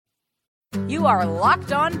You are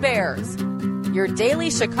Locked On Bears, your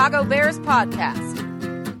daily Chicago Bears podcast.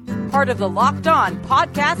 Part of the Locked On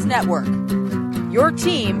Podcast Network, your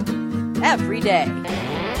team every day.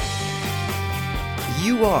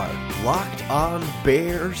 You are Locked On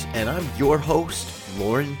Bears, and I'm your host,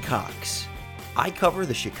 Lauren Cox. I cover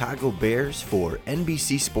the Chicago Bears for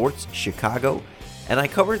NBC Sports Chicago, and I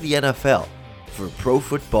cover the NFL for Pro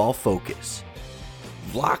Football Focus.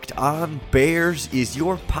 Locked On Bears is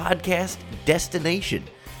your podcast destination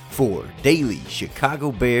for daily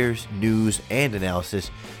Chicago Bears news and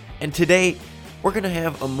analysis. And today, we're going to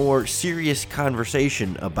have a more serious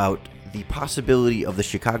conversation about the possibility of the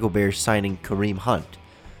Chicago Bears signing Kareem Hunt.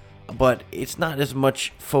 But it's not as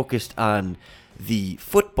much focused on the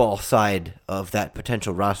football side of that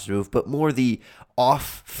potential roster move, but more the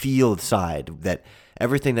off-field side, that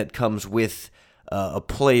everything that comes with a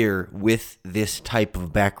player with this type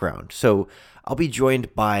of background. So I'll be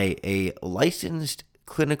joined by a licensed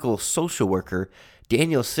clinical social worker,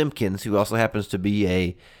 Daniel Simpkins, who also happens to be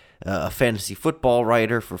a fantasy football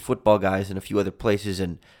writer for Football Guys and a few other places,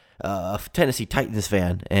 and a Tennessee Titans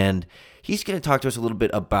fan. And he's going to talk to us a little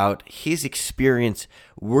bit about his experience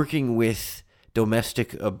working with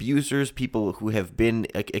domestic abusers, people who have been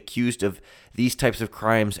accused of these types of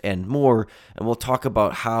crimes and more. And we'll talk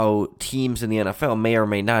about how teams in the NFL may or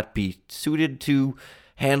may not be suited to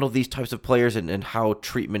handle these types of players, and how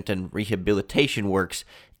treatment and rehabilitation works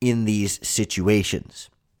in these situations.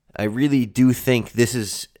 I really do think this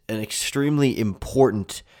is an extremely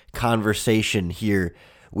important conversation here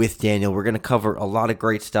with Daniel. We're going to cover a lot of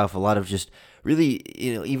great stuff, a lot of just really,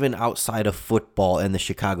 even outside of football and the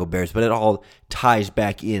Chicago Bears, but it all ties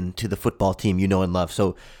back into the football team you know and love.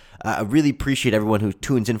 So I really appreciate everyone who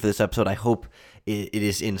tunes in for this episode. I hope it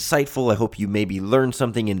is insightful. I hope you maybe learn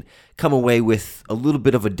something and come away with a little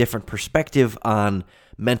bit of a different perspective on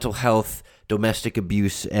mental health, domestic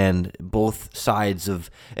abuse, and both sides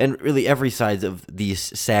of, and really every side of these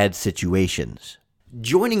sad situations.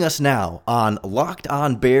 Joining us now on Locked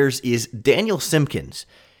On Bears is Daniel Simpkins.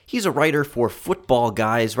 He's a writer for Football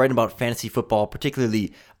Guys, writing about fantasy football,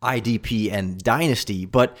 particularly IDP and Dynasty.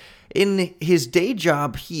 But in his day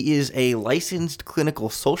job, he is a licensed clinical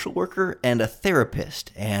social worker and a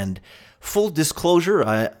therapist. And full disclosure,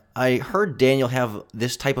 I heard Daniel have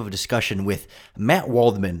this type of discussion with Matt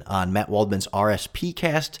Waldman on Matt Waldman's RSP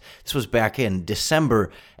cast. This was back in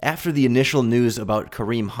December, after the initial news about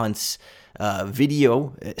Kareem Hunt's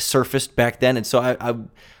video surfaced back then. And so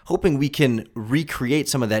I'm hoping we can recreate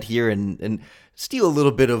some of that here and steal a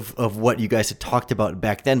little bit of what you guys had talked about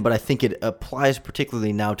back then. But I think it applies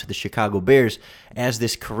particularly now to the Chicago Bears as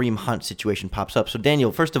this Kareem Hunt situation pops up. So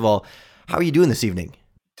Daniel, first of all, how are you doing this evening?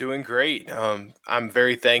 Doing great. I'm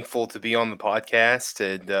very thankful to be on the podcast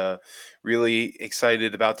and really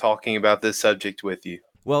excited about talking about this subject with you.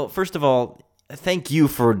 Well, first of all, thank you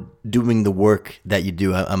for doing the work that you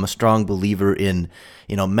do. I'm a strong believer in,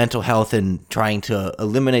 mental health and trying to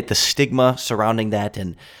eliminate the stigma surrounding that,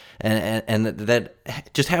 and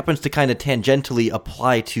that just happens to kind of tangentially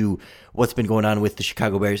apply to what's been going on with the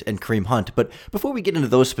Chicago Bears and Kareem Hunt. But before we get into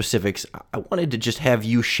those specifics, I wanted to just have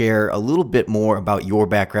you share a little bit more about your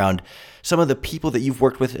background, some of the people that you've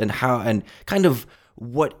worked with, and how, and kind of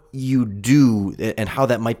what you do and how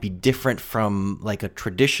that might be different from like a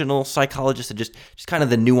traditional psychologist, and just kind of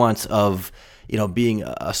the nuance of, being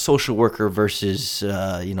a social worker versus,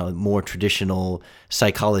 more traditional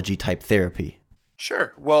psychology type therapy.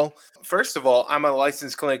 Sure. Well, first of all, I'm a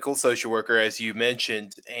licensed clinical social worker, as you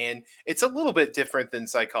mentioned, and it's a little bit different than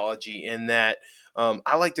psychology in that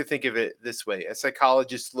I like to think of it this way. A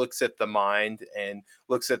psychologist looks at the mind and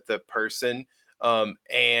looks at the person,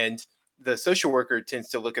 and the social worker tends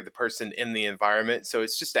to look at the person in the environment. So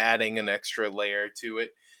it's just adding an extra layer to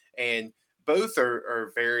it. And both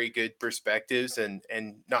are very good perspectives, and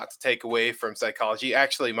not to take away from psychology.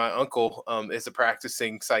 Actually, my uncle is a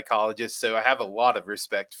practicing psychologist, so I have a lot of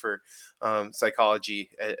respect for psychology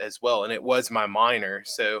as well. And it was my minor.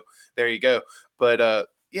 So there you go. But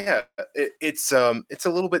it's a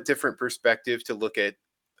little bit different perspective to look at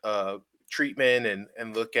treatment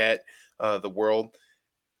and look at the world.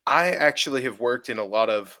 I actually have worked in a lot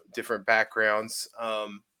of different backgrounds.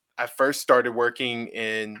 I first started working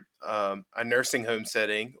in a nursing home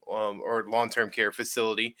setting or long-term care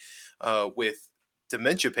facility with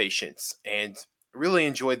dementia patients, and really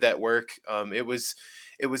enjoyed that work. It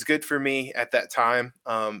was good for me at that time,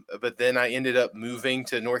 but then I ended up moving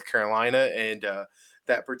to North Carolina, and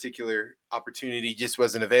that particular opportunity just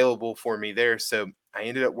wasn't available for me there. So I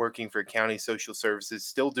ended up working for County Social Services,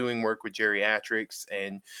 still doing work with geriatrics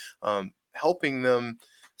and helping them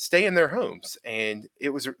stay in their homes. And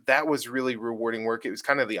that was really rewarding work. It was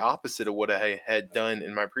kind of the opposite of what I had done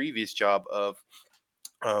in my previous job of,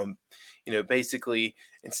 um, basically,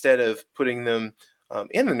 instead of putting them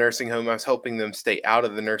in the nursing home, I was helping them stay out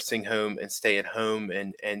of the nursing home and stay at home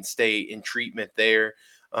and stay in treatment there,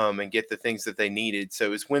 and get the things that they needed. So it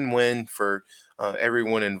was win-win for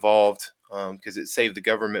everyone involved, because it saved the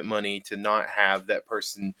government money to not have that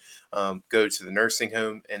person go to the nursing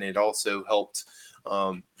home, and it also helped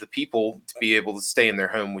the people to be able to stay in their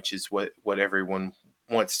home, which is what everyone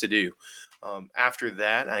wants to do. After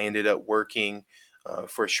that, I ended up working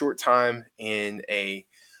for a short time in a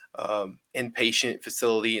inpatient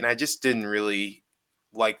facility, and I just didn't really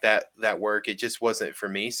like that work. It just wasn't for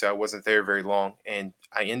me, so I wasn't there very long, and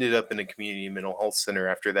I ended up in a community mental health center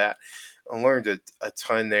after that. I learned a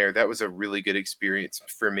ton there. That was a really good experience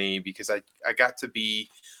for me because I got to be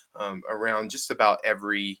around just about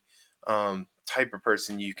every type of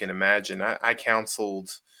person you can imagine. I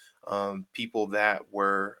counseled people that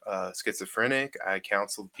were schizophrenic. I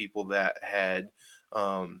counseled people that had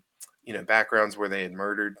backgrounds where they had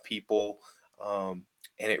murdered people.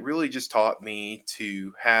 And it really just taught me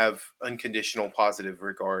to have unconditional positive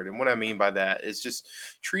regard. And what I mean by that is just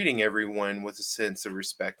treating everyone with a sense of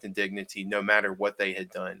respect and dignity, no matter what they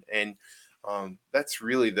had done. And that's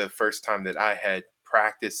really the first time that I had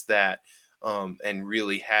practiced that, and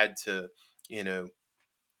really had to,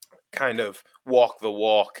 kind of walk the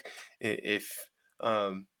walk, if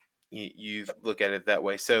you look at it that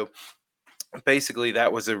way. So basically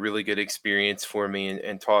that was a really good experience for me,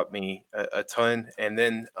 and taught me a ton. And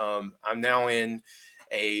then I'm now in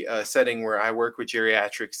a setting where I work with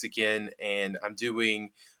geriatrics again, and I'm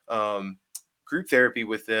doing group therapy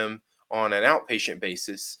with them on an outpatient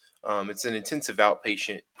basis. It's an intensive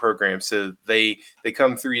outpatient program, so they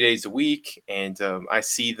come 3 days a week, and I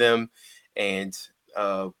see them, and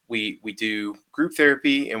we do group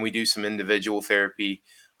therapy, and we do some individual therapy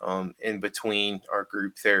in between our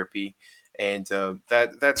group therapy. And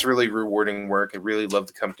that's really rewarding work. I really love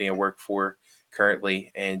the company I work for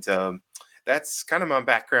currently, and that's kind of my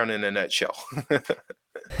background in a nutshell.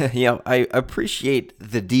 I appreciate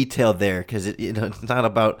the detail there because it's not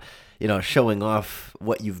about showing off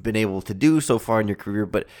what you've been able to do so far in your career,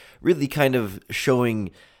 but really kind of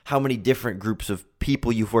showing how many different groups of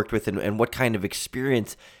people you've worked with and what kind of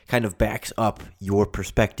experience kind of backs up your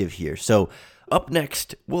perspective here. So up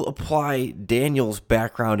next, we'll apply Daniel's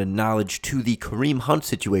background and knowledge to the Kareem Hunt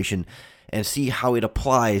situation and see how it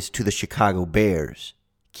applies to the Chicago Bears.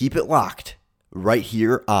 Keep it locked right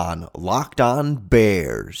here on Locked On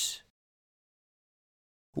Bears.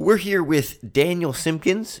 We're here with Daniel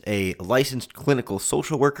Simpkins, a licensed clinical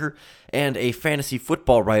social worker and a fantasy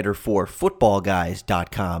football writer for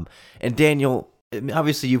footballguys.com. And Daniel,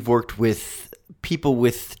 obviously you've worked with people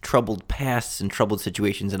with troubled pasts and troubled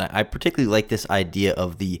situations, and I particularly like this idea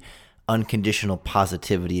of the unconditional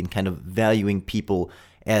positivity and kind of valuing people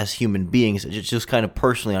as human beings. Just kind of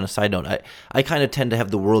personally, on a side note, I kind of tend to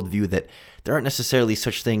have the worldview that there aren't necessarily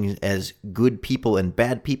such things as good people and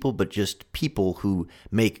bad people, but just people who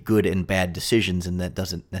make good and bad decisions, and that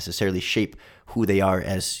doesn't necessarily shape who they are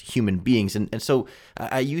as human beings. And so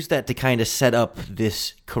I use that to kind of set up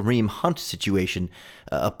this Kareem Hunt situation,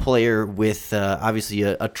 a player with obviously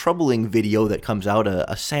a troubling video that comes out,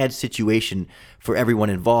 a sad situation for everyone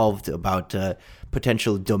involved about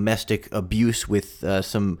potential domestic abuse with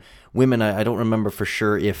some women. I don't remember for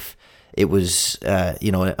sure if it was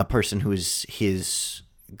a person who is his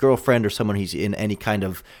girlfriend or someone he's in any kind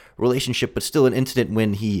of relationship, but still an incident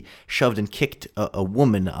when he shoved and kicked a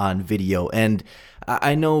woman on video. And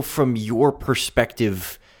I know from your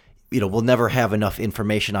perspective, we'll never have enough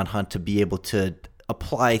information on Hunt to be able to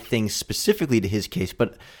apply things specifically to his case,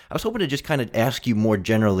 but I was hoping to just kind of ask you more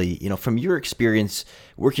generally, from your experience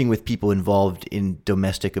working with people involved in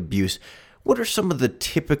domestic abuse, what are some of the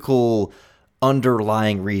typical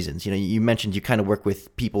underlying reasons? You mentioned you kind of work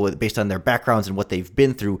with people based on their backgrounds and what they've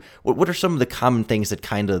been through. What are some of the common things that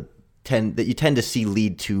you tend to see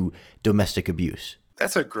lead to domestic abuse?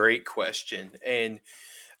 That's a great question. And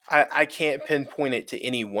I can't pinpoint it to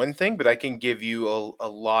any one thing, but I can give you a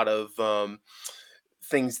lot of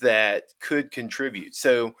things that could contribute.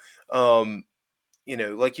 So,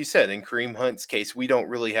 like you said, in Kareem Hunt's case, we don't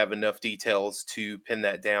really have enough details to pin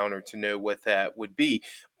that down or to know what that would be.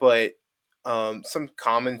 But some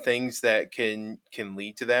common things that can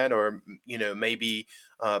lead to that, or maybe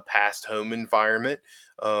past home environment.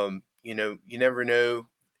 You never know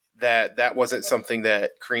that wasn't something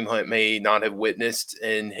that Kareem Hunt may not have witnessed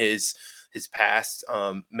in his past.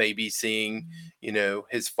 Maybe seeing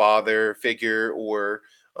his father figure or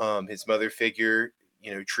his mother figure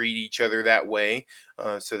treat each other that way.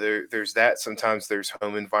 So there's that. Sometimes there's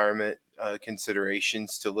home environment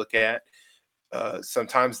considerations to look at.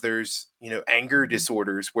 Sometimes there's anger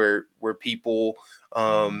disorders where people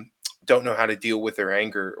don't know how to deal with their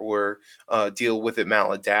anger or deal with it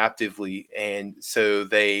maladaptively, and so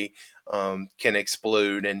they can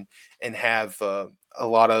explode and have a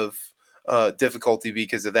lot of difficulty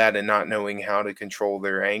because of that, and not knowing how to control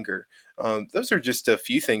their anger. Those are just a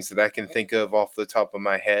few things that I can think of off the top of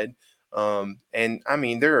my head. And I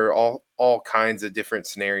mean, there are all kinds of different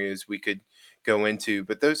scenarios we could go into,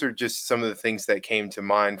 but those are just some of the things that came to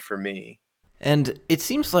mind for me. And it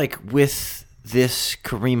seems like with this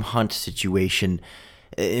Kareem Hunt situation,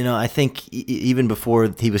 I think even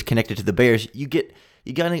before he was connected to the Bears, you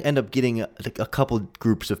gotta end up getting a couple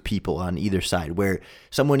groups of people on either side, where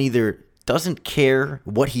someone either doesn't care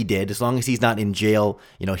what he did, as long as he's not in jail,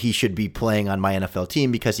 he should be playing on my NFL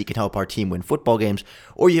team because he can help our team win football games.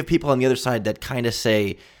 Or you have people on the other side that kind of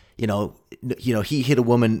say, he hit a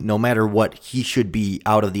woman, no matter what, he should be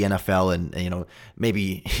out of the NFL and,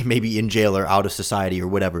 maybe in jail or out of society or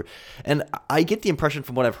whatever. And I get the impression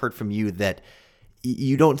from what I've heard from you that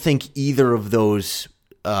you don't think either of those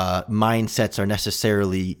mindsets are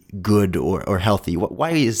necessarily good or healthy.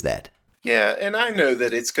 Why is that? Yeah, and I know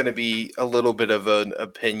that it's going to be a little bit of an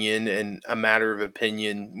opinion and a matter of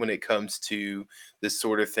opinion when it comes to this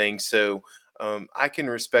sort of thing. So I can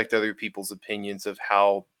respect other people's opinions of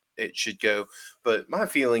how it should go. But my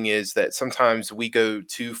feeling is that sometimes we go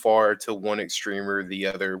too far to one extreme or the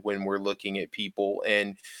other when we're looking at people.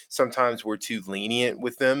 And sometimes we're too lenient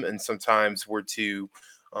with them, and sometimes we're too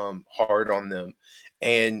hard on them.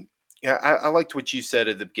 And yeah, I liked what you said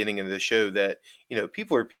at the beginning of the show that,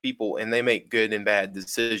 people are people and they make good and bad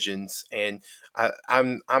decisions. And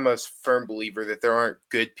I'm a firm believer that there aren't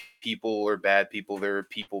good people or bad people. There are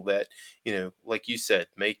people that, like you said,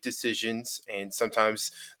 make decisions, and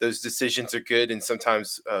sometimes those decisions are good and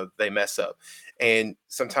sometimes they mess up. And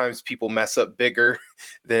sometimes people mess up bigger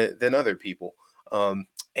than other people.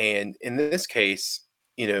 And in this case,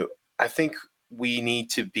 I think we need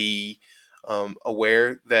to be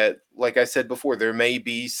aware that, like I said before, there may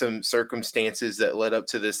be some circumstances that led up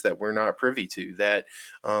to this that we're not privy to, that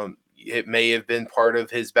it may have been part of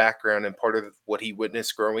his background and part of what he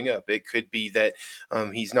witnessed growing up. It could be that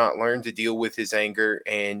he's not learned to deal with his anger,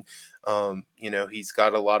 and he's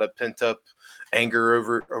got a lot of pent up anger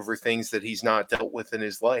over things that he's not dealt with in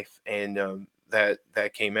his life, and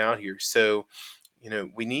that came out here. So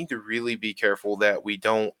we need to really be careful that we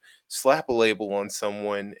don't slap a label on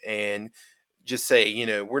someone and just say,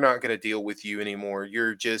 we're not going to deal with you anymore.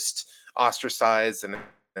 You're just ostracized and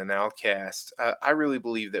an outcast. I really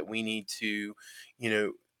believe that we need to,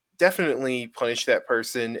 definitely punish that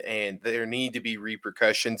person, and there need to be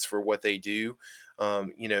repercussions for what they do.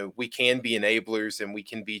 We can be enablers and we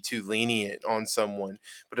can be too lenient on someone,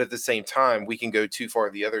 but at the same time, we can go too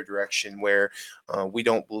far the other direction where we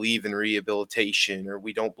don't believe in rehabilitation, or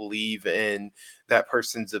we don't believe in that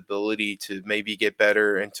person's ability to maybe get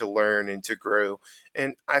better and to learn and to grow.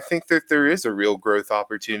 And I think that there is a real growth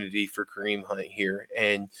opportunity for Kareem Hunt here.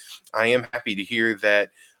 And I am happy to hear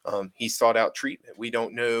that he sought out treatment. We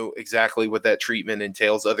don't know exactly what that treatment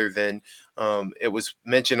entails, other than it was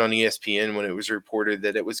mentioned on ESPN when it was reported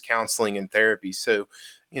that it was counseling and therapy. So,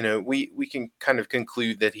 we can kind of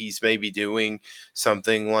conclude that he's maybe doing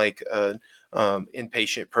something like an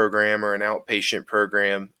inpatient program or an outpatient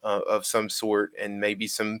program of some sort, and maybe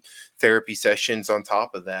some therapy sessions on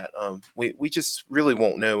top of that. We just really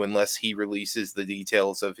won't know unless he releases the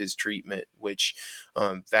details of his treatment, which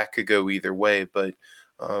that could go either way. But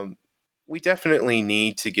we definitely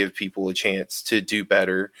need to give people a chance to do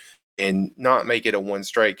better and not make it a one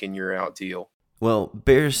strike and you're out deal. Well,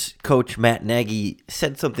 Bears coach Matt Nagy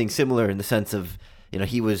said something similar, in the sense of,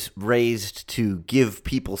 he was raised to give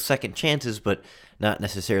people second chances, but not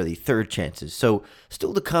necessarily third chances. So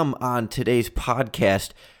still to come on today's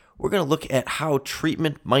podcast, we're going to look at how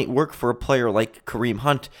treatment might work for a player like Kareem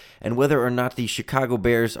Hunt, and whether or not the Chicago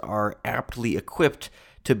Bears are aptly equipped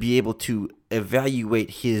to be able to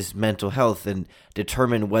evaluate his mental health and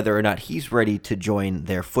determine whether or not he's ready to join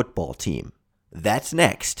their football team. That's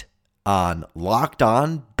next on Locked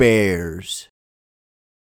On Bears.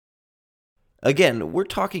 Again, we're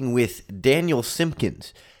talking with Daniel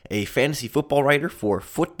Simpkins, a fantasy football writer for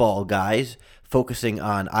Football Guys, focusing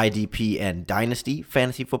on IDP and Dynasty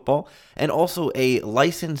fantasy football, and also a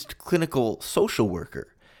licensed clinical social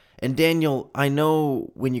worker. And Daniel, I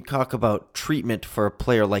know when you talk about treatment for a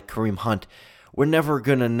player like Kareem Hunt, we're never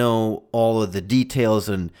going to know all of the details,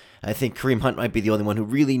 and I think Kareem Hunt might be the only one who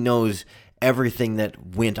really knows everything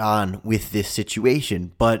that went on with this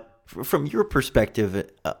situation. But from your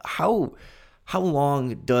perspective, how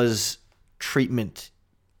long does treatment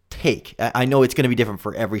take? I know it's going to be different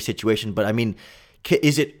for every situation, but I mean,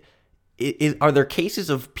 are there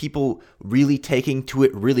cases of people really taking to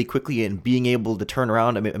it really quickly and being able to turn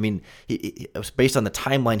around? I mean, based on the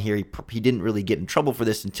timeline here, he didn't really get in trouble for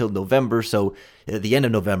this until November, so at the end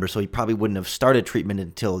of November, so he probably wouldn't have started treatment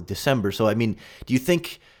until December. So, I mean, do you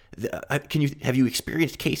think, have you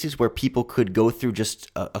experienced cases where people could go through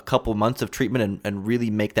just a couple months of treatment and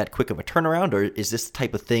really make that quick of a turnaround, or is this the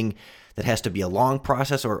type of thing that has to be a long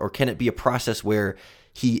process, or can it be a process where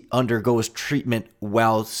he undergoes treatment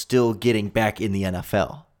while still getting back in the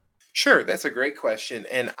NFL? Sure, that's a great question.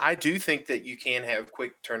 And I do think that you can have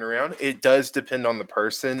quick turnaround. It does depend on the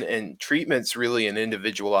person, and treatment's really an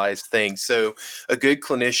individualized thing. So a good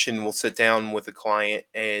clinician will sit down with a client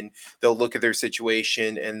and they'll look at their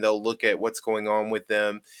situation and they'll look at what's going on with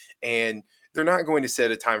them. And they're not going to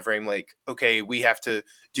set a time frame like, okay, we have to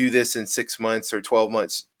do this in 6 months or 12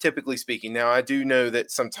 months, typically speaking. Now, I do know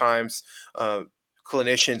that sometimes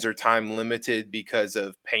clinicians are time limited because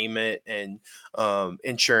of payment and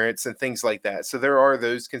insurance and things like that. So there are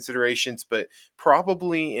those considerations, but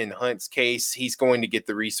probably in Hunt's case, he's going to get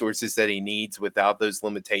the resources that he needs without those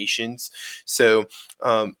limitations. So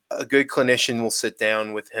a good clinician will sit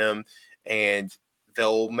down with him and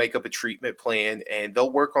they'll make up a treatment plan and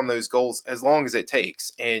they'll work on those goals as long as it takes.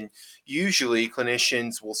 And usually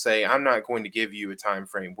clinicians will say, I'm not going to give you a time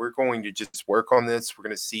frame. We're going to just work on this. We're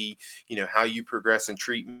going to see, how you progress in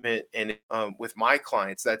treatment. And with my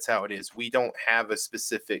clients, that's how it is. We don't have a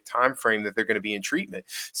specific time frame that they're going to be in treatment.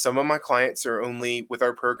 Some of my clients are only with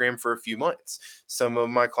our program for a few months. Some of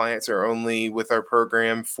my clients are only with our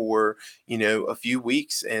program for, a few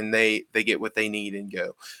weeks, and they get what they need and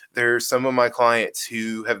go. There are some of my clients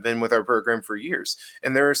who have been with our program for years.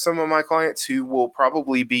 And there are some of my clients who will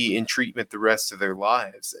probably be in treatment the rest of their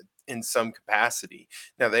lives in some capacity.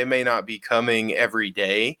 Now, they may not be coming every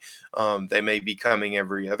day. They may be coming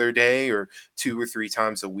every other day or 2 or 3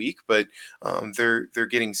 times a week, but they're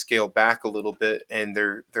getting scaled back a little bit and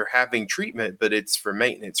they're having treatment, but it's for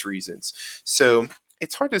maintenance reasons. So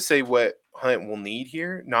it's hard to say what Hunt will need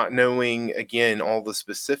here, not knowing, again, all the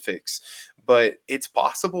specifics, but it's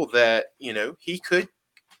possible that, he could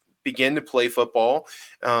begin to play football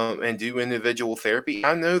and do individual therapy.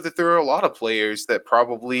 I know that there are a lot of players that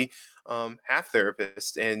probably have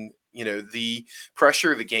therapists, and the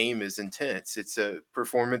pressure of the game is intense. It's a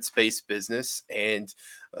performance-based business, and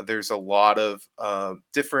there's a lot of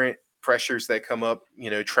different pressures that come up,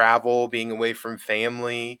 travel, being away from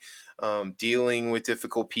family, dealing with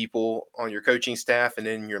difficult people on your coaching staff and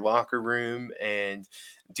in your locker room, and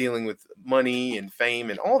dealing with money and fame,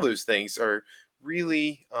 and all those things are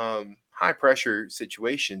really high pressure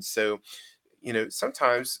situations. So,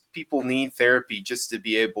 sometimes people need therapy just to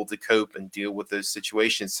be able to cope and deal with those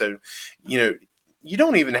situations. So, you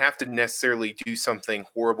don't even have to necessarily do something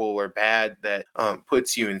horrible or bad that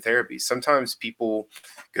puts you in therapy. Sometimes people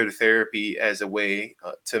go to therapy as a way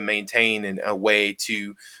to maintain and a way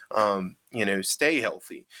to, stay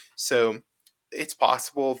healthy. So it's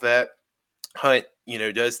possible that Hunt,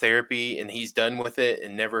 does therapy and he's done with it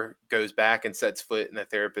and never goes back and sets foot in the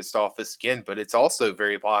therapist's office again. But it's also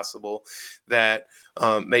very possible that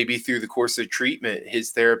maybe through the course of treatment,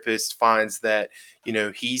 his therapist finds that,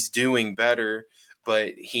 he's doing better,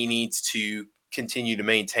 but he needs to continue to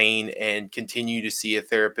maintain and continue to see a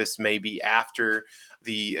therapist maybe after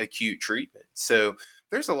the acute treatment. So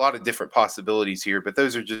there's a lot of different possibilities here, but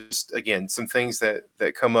those are just, again, some things that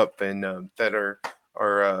come up and that are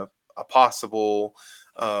a possible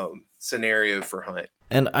scenario for Hunt.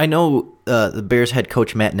 And I know the Bears head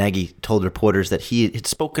coach Matt Nagy told reporters that he had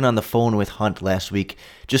spoken on the phone with Hunt last week,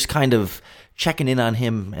 just kind of checking in on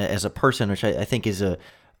him as a person, which I think is a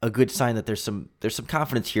good sign that there's some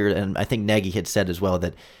confidence here. And I think Nagy had said as well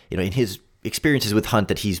that, in his experiences with Hunt,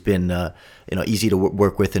 that he's been easy to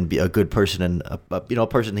work with and be a good person and a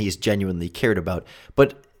person he's genuinely cared about.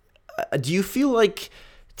 But do you feel like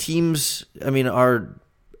teams, are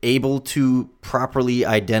able to properly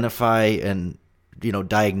identify and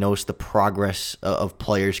diagnose the progress of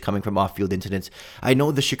players coming from off-field incidents? I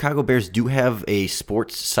know the Chicago Bears do have a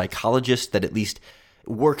sports psychologist that at least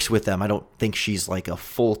works with them. I don't think she's like a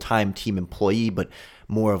full-time team employee, but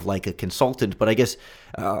more of like a consultant. But I guess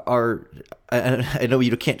I know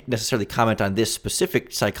you can't necessarily comment on this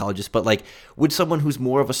specific psychologist, but like, would someone who's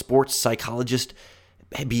more of a sports psychologist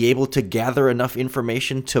be able to gather enough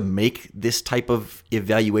information to make this type of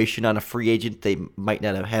evaluation on a free agent they might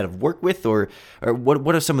not have had work with, or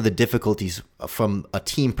what are some of the difficulties from a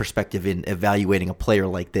team perspective in evaluating a player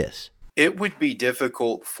like this? It would be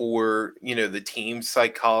difficult for, the team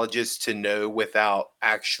psychologist to know without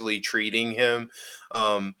actually treating him.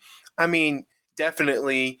 Um, I mean,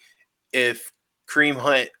 definitely if Kareem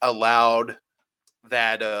Hunt allowed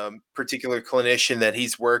that particular clinician that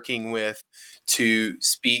he's working with to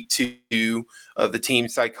speak to the team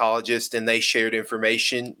psychologist and they shared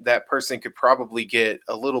information, that person could probably get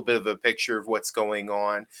a little bit of a picture of what's going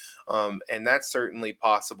on. And that's certainly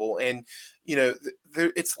possible. And,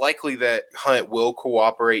 it's likely that Hunt will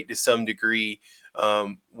cooperate to some degree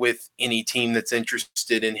with any team that's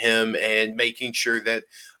interested in him, and making sure that,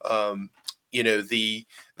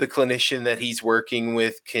 the clinician that he's working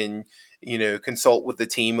with can consult with the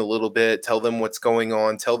team a little bit, tell them what's going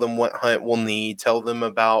on, tell them what Hunt will need, tell them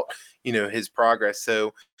about, his progress.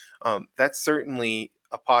 So that's certainly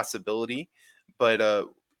a possibility. But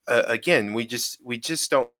again, we just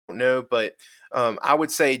don't know. But I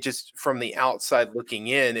would say, just from the outside looking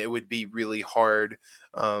in, it would be really hard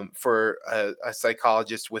for a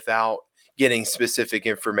psychologist, without getting specific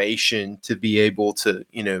information, to be able to,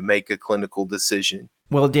 make a clinical decision.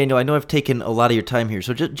 Well, Daniel, I know I've taken a lot of your time here,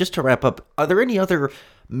 so just to wrap up, are there any other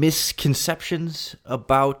misconceptions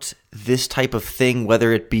about this type of thing,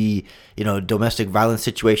 whether it be, domestic violence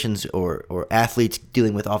situations or athletes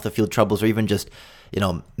dealing with off-the-field troubles, or even just,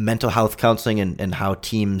 mental health counseling and how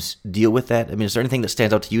teams deal with that? I mean, is there anything that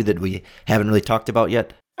stands out to you that we haven't really talked about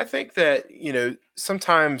yet? I think that,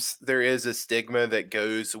 sometimes there is a stigma that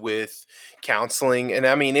goes with counseling. And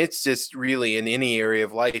I mean, it's just really in any area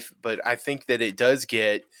of life, but I think that it does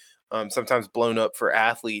get sometimes blown up for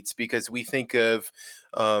athletes, because we think of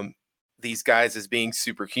these guys as being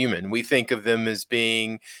superhuman. We think of them as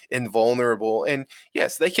being invulnerable. And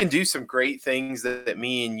yes, they can do some great things that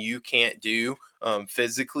me and you can't do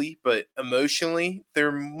physically, but emotionally,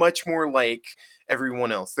 they're much more like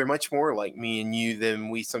everyone else. They're much more like me and you than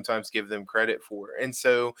we sometimes give them credit for. And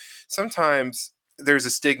so sometimes there's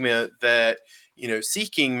a stigma that,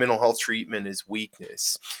 seeking mental health treatment is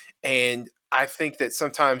weakness. And I think that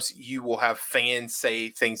sometimes you will have fans say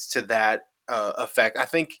things to that effect. I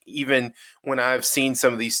think even when I've seen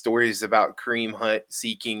some of these stories about Kareem Hunt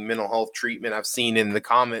seeking mental health treatment, I've seen in the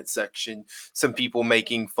comment section some people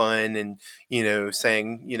making fun and,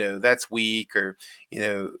 saying, that's weak, or,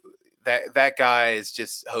 that guy is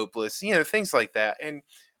just hopeless, things like that. And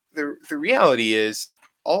the reality is,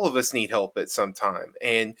 all of us need help at some time.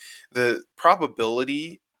 And the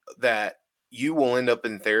probability that you will end up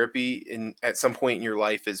in therapy at some point in your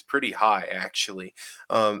life is pretty high, actually.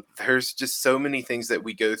 There's just so many things that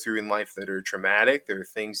we go through in life that are traumatic. There are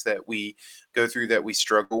things that we go through that we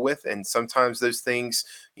struggle with. And sometimes those things,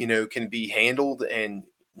 can be handled and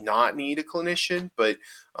not need a clinician. But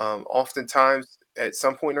oftentimes, at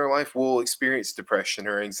some point in our life, we'll experience depression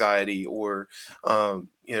or anxiety, or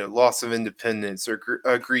loss of independence, or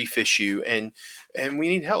a grief issue, and we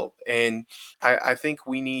need help. And I think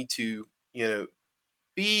we need to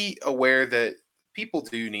be aware that people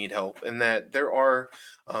do need help, and that there are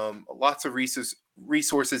lots of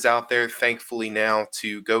resources out there, thankfully, now,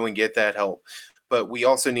 to go and get that help. But we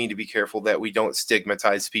also need to be careful that we don't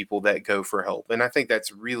stigmatize people that go for help. And I think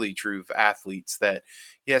that's really true of athletes, that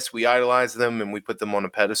yes, we idolize them and we put them on a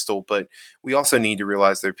pedestal, but we also need to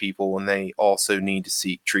realize they're people, and they also need to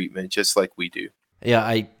seek treatment just like we do. Yeah,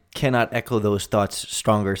 I cannot echo those thoughts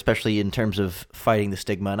stronger, especially in terms of fighting the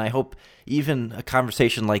stigma. And I hope even a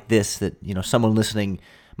conversation like this, that, someone listening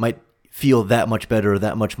might feel that much better, or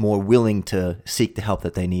that much more willing to seek the help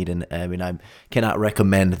that they need. And I mean, I cannot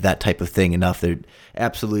recommend that type of thing enough. There,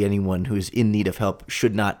 absolutely anyone who's in need of help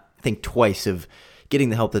should not think twice of getting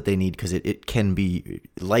the help that they need, because it can be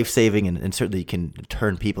life-saving, and certainly can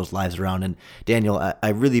turn people's lives around. And Daniel, I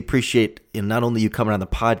really appreciate not only you coming on the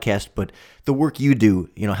podcast, but the work you do,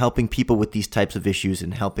 helping people with these types of issues,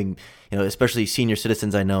 and helping, especially senior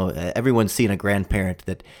citizens. I know everyone's seen a grandparent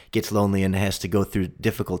that gets lonely and has to go through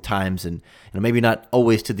difficult times, and maybe not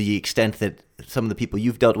always to the extent that some of the people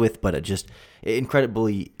you've dealt with, but just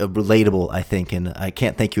incredibly relatable, I think. And I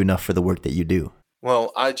can't thank you enough for the work that you do.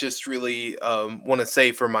 Well, I just really want to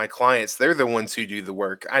say, for my clients, they're the ones who do the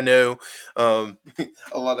work. I know a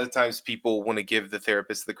lot of times people want to give the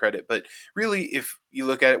therapist the credit, but really, if you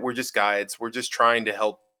look at it, we're just guides. We're just trying to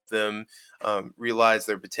help them realize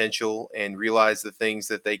their potential and realize the things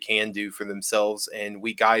that they can do for themselves, and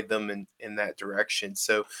we guide them in that direction.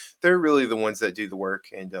 So they're really the ones that do the work,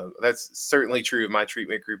 and that's certainly true of my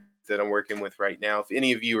treatment group that I'm working with right now. If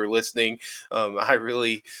any of you are listening, I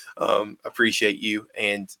really appreciate you.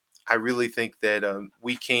 And I really think that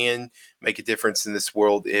we can make a difference in this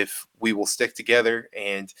world if we will stick together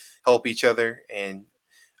and help each other and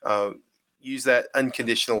use that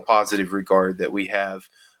unconditional positive regard that we have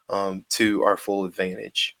to our full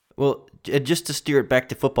advantage. Well, just to steer it back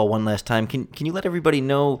to football one last time, can you let everybody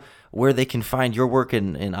know where they can find your work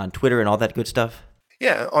and on Twitter and all that good stuff?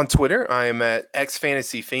 Yeah, on Twitter, I am at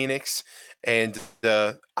xfantasyphoenix, and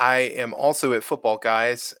I am also at Football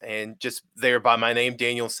Guys, and just there by my name,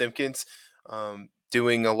 Daniel Simpkins,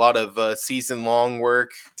 doing a lot of season-long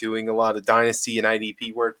work, doing a lot of Dynasty and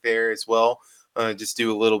IDP work there as well. Just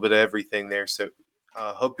do a little bit of everything there. So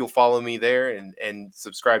hope you'll follow me there and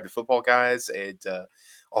subscribe to Football Guys, and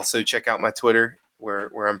also check out my Twitter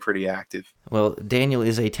where I'm pretty active. Well, Daniel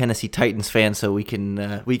is a Tennessee Titans fan, so we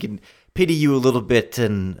can pity you a little bit,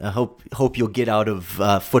 and hope you'll get out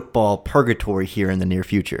of football purgatory here in the near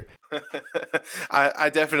future. I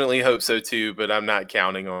definitely hope so too, but I'm not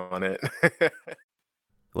counting on it.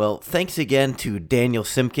 Well, thanks again to Daniel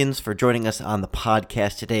Simpkins for joining us on the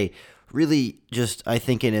podcast today. Really just, I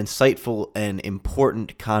think, an insightful and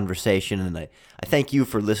important conversation, and I thank you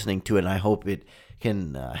for listening to it, and I hope it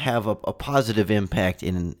can have a positive impact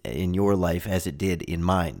in your life as it did in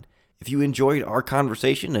mine. If you enjoyed our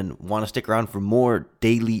conversation and want to stick around for more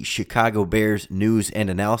daily Chicago Bears news and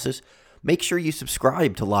analysis, make sure you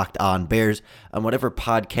subscribe to Locked On Bears on whatever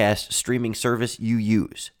podcast streaming service you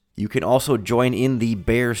use. You can also join in the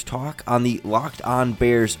Bears Talk on the Locked On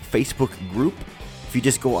Bears Facebook group. If you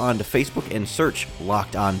just go on to Facebook and search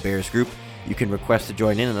Locked On Bears group, you can request to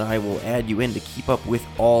join in, and I will add you in to keep up with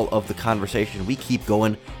all of the conversation we keep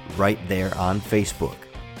going right there on Facebook.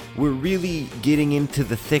 We're really getting into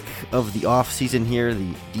the thick of the offseason here.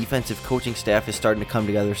 The defensive coaching staff is starting to come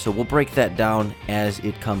together, so we'll break that down as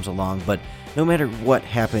it comes along. But no matter what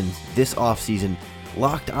happens this offseason,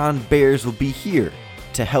 Locked On Bears will be here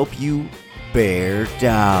to help you bear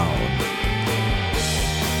down.